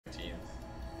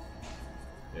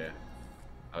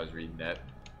I was reading that.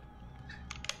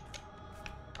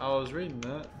 I was reading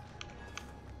that.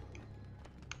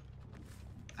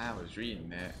 I was reading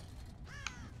that.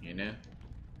 You know?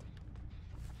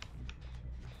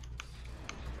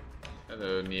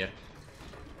 Hello, Nia.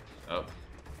 Oh,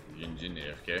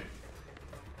 engineer, okay.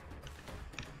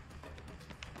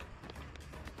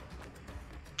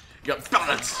 You got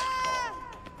balance!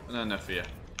 Not enough for you.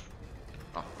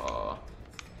 Oh.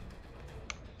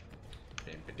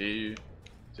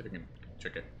 See if I can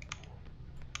trick it.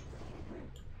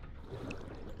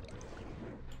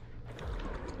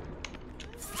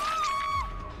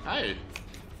 Hi!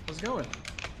 How's it going?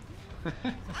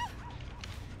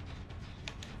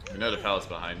 We know the palace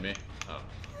behind me. Oh.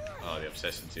 Oh, the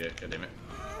obsession's here. God damn it.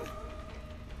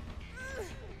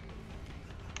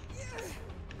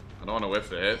 I don't want to whiff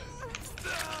the hit.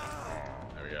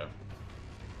 There we go.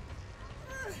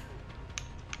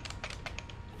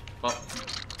 Oh.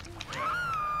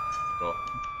 Cool.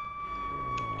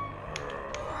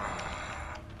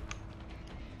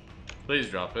 Please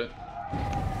drop it.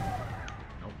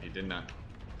 Nope, he did not.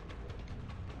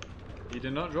 He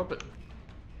did not drop it.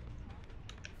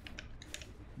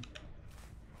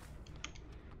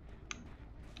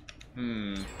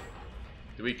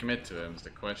 Do we commit to him is the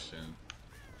question.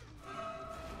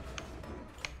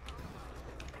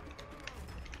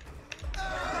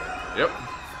 Yep.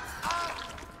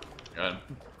 Got him.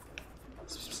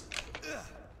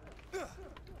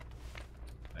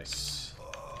 Nice.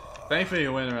 Thankfully he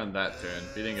went around that turn.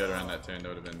 If he didn't go around that turn, that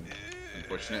would have been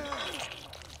unfortunate.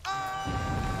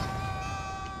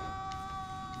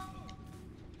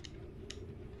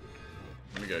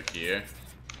 Let me go here.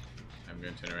 I'm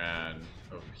going to turn around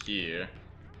over here.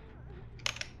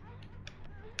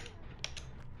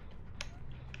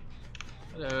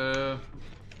 Hello.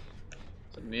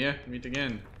 What's up, Nia? Meet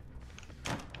again.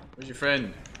 Where's your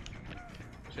friend?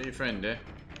 Show your friend, eh?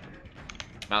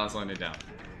 Balance line it down.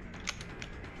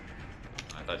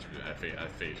 I thought she was, I figured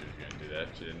she was gonna do that.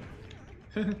 She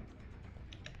didn't.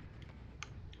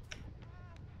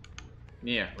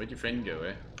 Nia, where'd your friend go,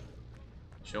 eh?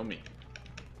 Show me.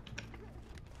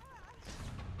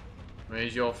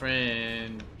 Where's your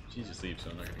friend? She's asleep, so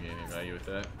I'm not gonna get any value with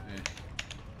that. Eh.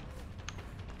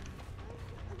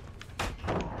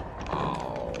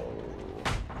 Oh.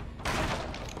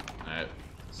 Alright,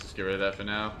 let's just get rid of that for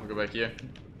now. We'll go back here.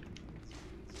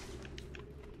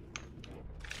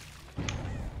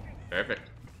 Perfect.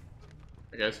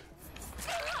 Hey guys.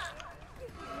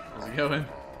 How's it going?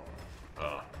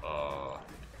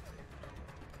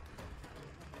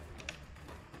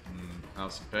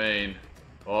 How's some pain?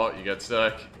 Oh, you got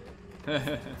stuck.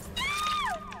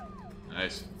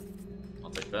 Nice. I'll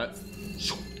take that.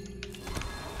 Thank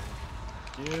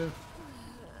you.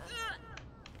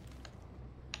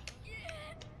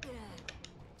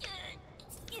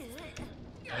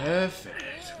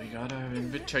 Perfect. We got our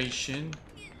invitation.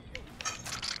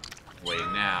 We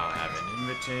now have an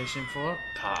invitation for a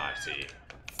party.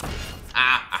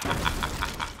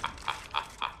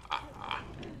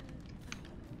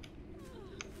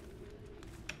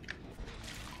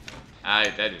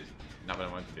 That is not what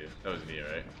I wanted to do. That was Nia,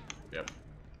 right? Yep.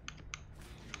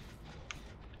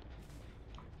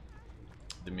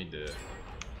 Didn't mean to.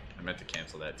 I meant to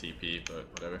cancel that TP, but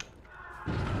whatever.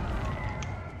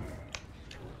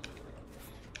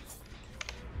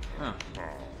 Huh.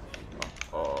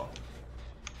 Oh.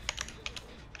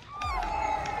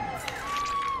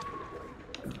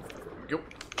 There we go.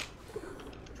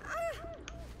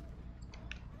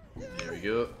 There we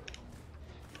go.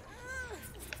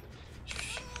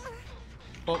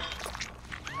 Oh.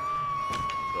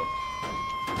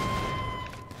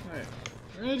 Alright.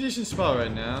 We're in a decent spot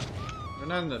right now. We're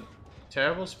not in the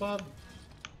terrible spot.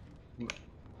 Don't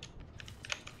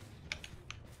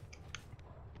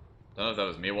know if that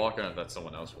was me walking or if that's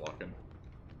someone else walking.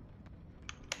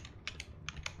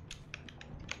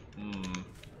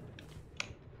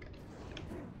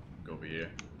 Go over here.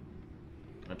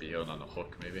 Might be healing on the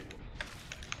hook, maybe.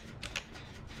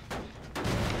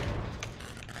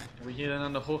 Are we healing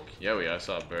on the hook? Yeah, we are. I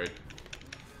saw a bird.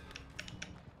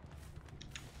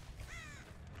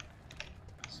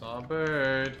 Saw a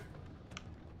bird.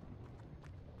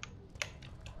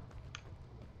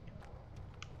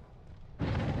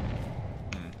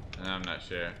 I'm not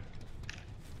sure.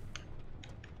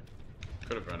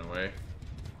 Could have run away.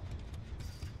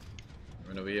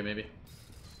 Run over here, maybe?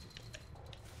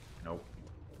 Nope.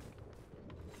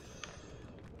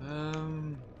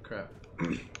 Crap.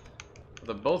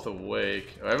 They're both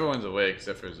awake. Oh, everyone's awake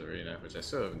except for Zarina, which I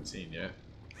still haven't seen yet.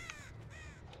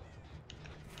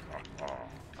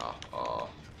 Oh,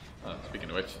 speaking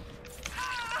of which.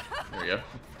 There we go.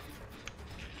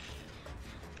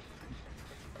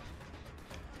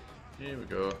 Here we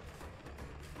go.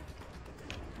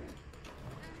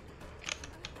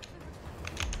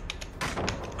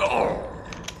 Oh!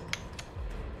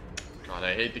 God,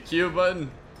 I hate the Q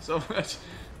button so much.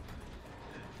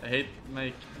 I hate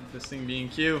this thing being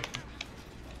Q.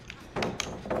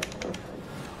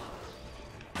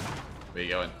 Where you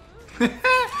going?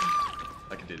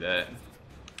 I can do that.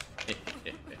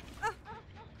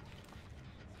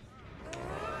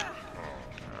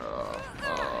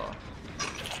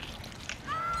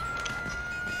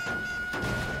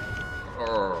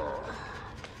 Oh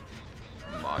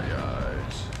my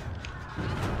eyes.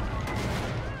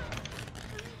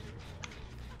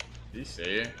 Did he say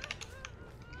it?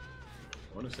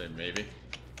 I want to say maybe.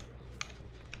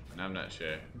 And I'm not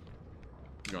sure.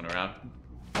 You going around?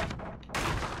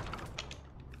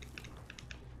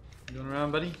 You going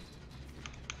around, buddy?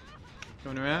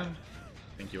 Going around?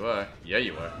 I think you are. Yeah,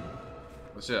 you are.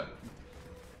 What's up?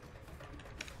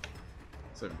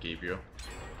 What's up, Gabriel?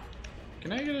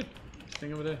 Can I get a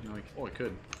thing over there? No, oh, I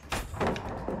could.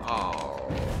 Oh.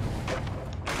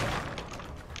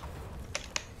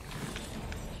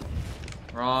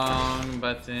 Wrong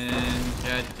button.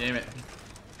 God damn it.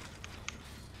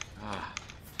 Ah.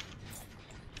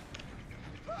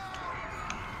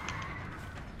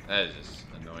 That is just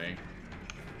annoying.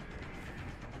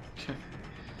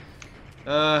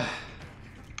 I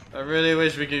really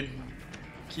wish we could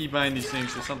keybind these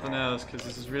things to something else, because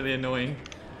this is really annoying.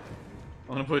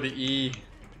 I want to put the E.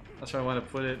 That's where I want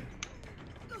to put it.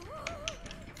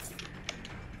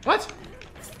 What?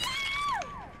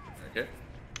 Okay.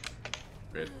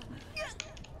 Good.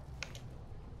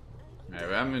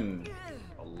 Alright, I'm in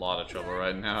a lot of trouble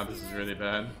right now. This is really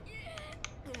bad.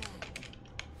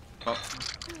 Oh.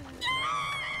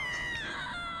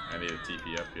 I need a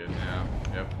TP up here now.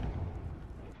 Yep.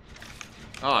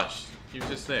 Oh, he was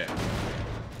just there.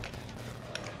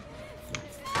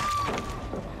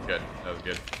 Good. That was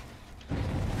good.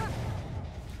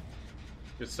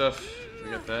 Good stuff.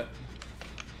 We got that.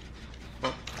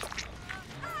 Oh.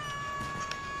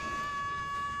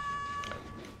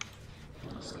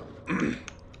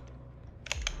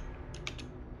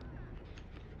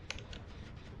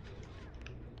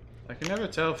 I can never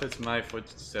tell if it's my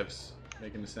footsteps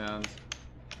making the sounds.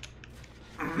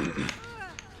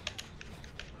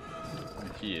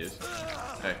 He is.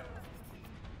 Hey.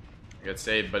 I got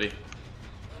saved, buddy.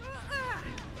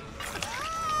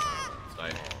 It's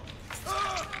fine.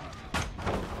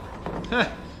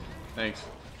 Thanks.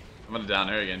 I'm gonna down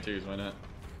her again too, so why not?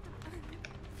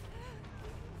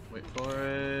 Wait for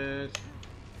it.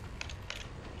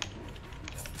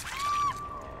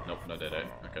 Nope, not dead eye.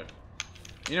 Okay.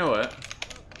 You know what?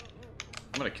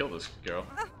 I'm gonna kill this girl.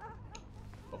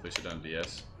 Hopefully she doesn't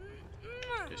DS.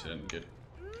 Okay, she didn't. Good.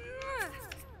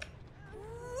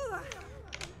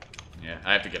 Yeah,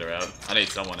 I have to get her out. I need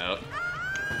someone out.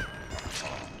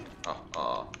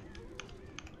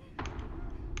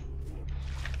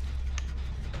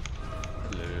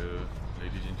 Hello,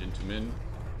 ladies and gentlemen.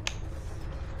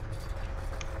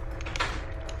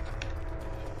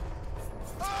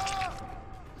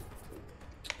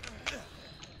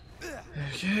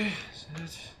 Okay,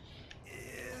 set.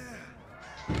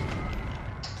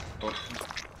 Oh.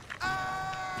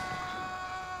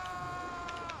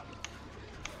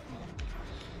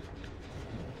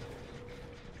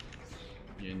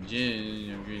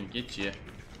 Jin, I'm gonna get you.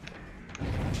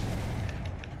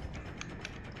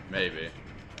 Maybe.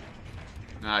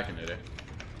 Nah, I can hit it.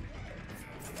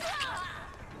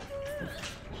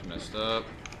 She messed up.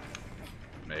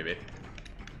 Maybe.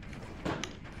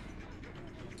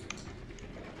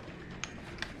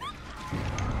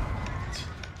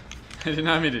 I did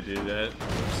not mean to do that.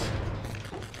 Oops.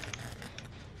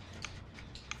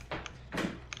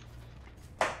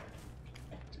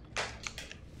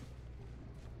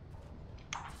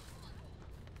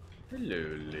 Hello,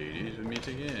 ladies. We meet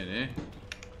again, eh?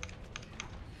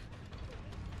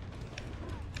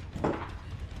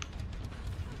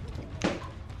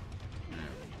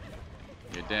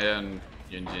 You're down,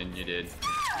 Yunjin. You did.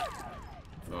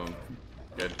 Boom.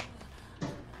 Good.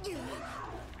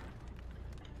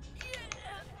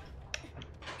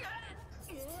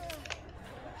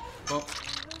 Oh.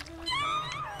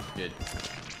 Good.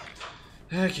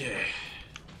 Okay.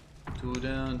 2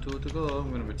 down, 2 to go.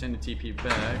 I'm gonna pretend to TP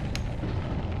back.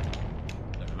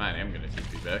 Never mind, I'm gonna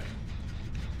TP back.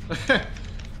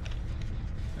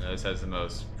 This has the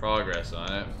most progress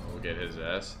on it. We'll get his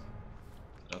ass.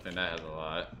 Don't think that has a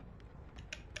lot.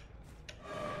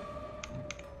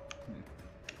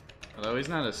 Although he's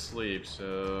not asleep,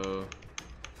 so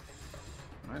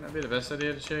might not be the best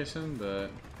idea to chase him, but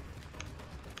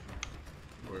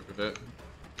work with it.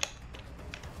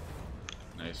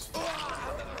 Nice.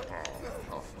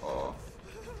 Oh.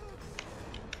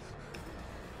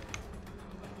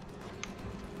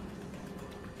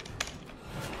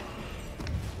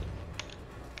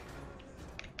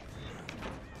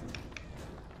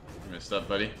 You messed up,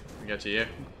 buddy. I got you here.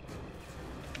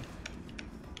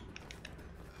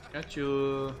 Got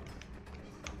you.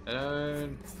 Hello.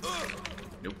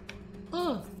 Nope.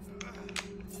 Oh.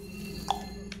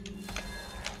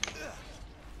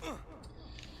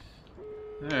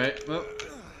 Alright, well,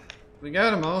 we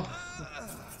got them all.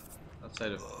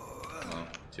 Outside of, well,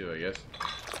 2, I guess.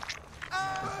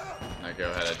 That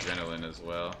girl had adrenaline as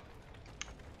well.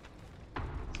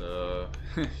 So,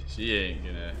 she ain't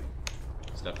gonna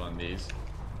step on these.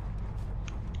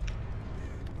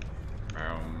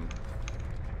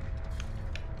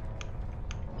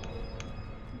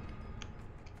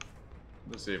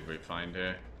 Let's see if we find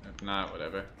her. If not,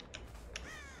 whatever.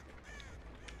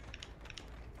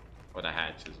 Or the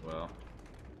hatch as well.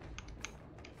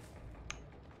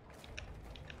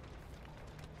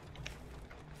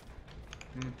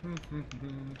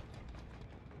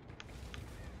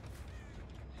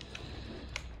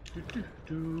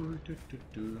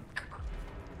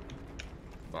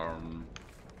 Barm.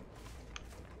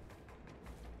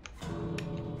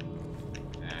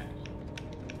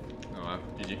 Oh wow,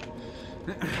 GG.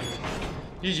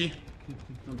 GG.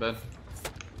 Not bad.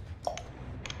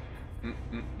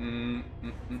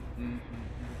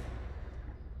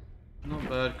 Not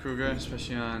bad, Kruger,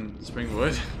 especially on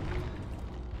Springwood.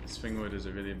 Springwood is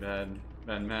a really bad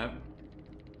map.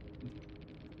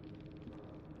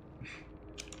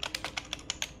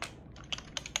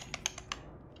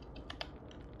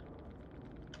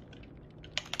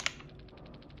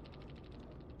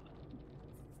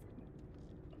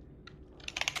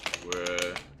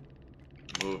 We're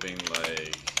moving like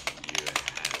you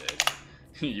had it.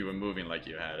 You were moving like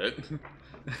you had it.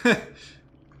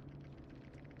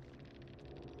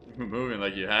 You were moving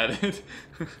like you had it.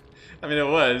 I mean, it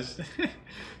was.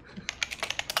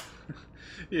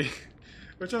 Yeah.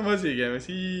 Which one was he again? Was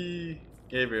he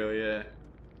Gabriel? Yeah.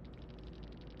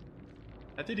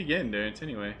 I did he get endurance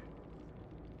anyway?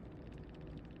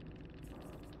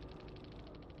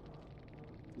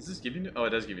 Does this give you? Oh,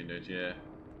 it does give you endurance. Yeah.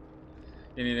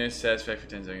 You need to satisfy for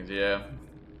 10 seconds. Yeah.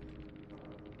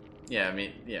 Yeah, I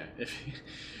mean, yeah.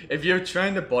 If you're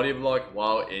trying to body block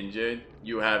while injured,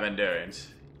 you have endurance.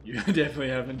 You definitely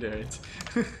have endurance.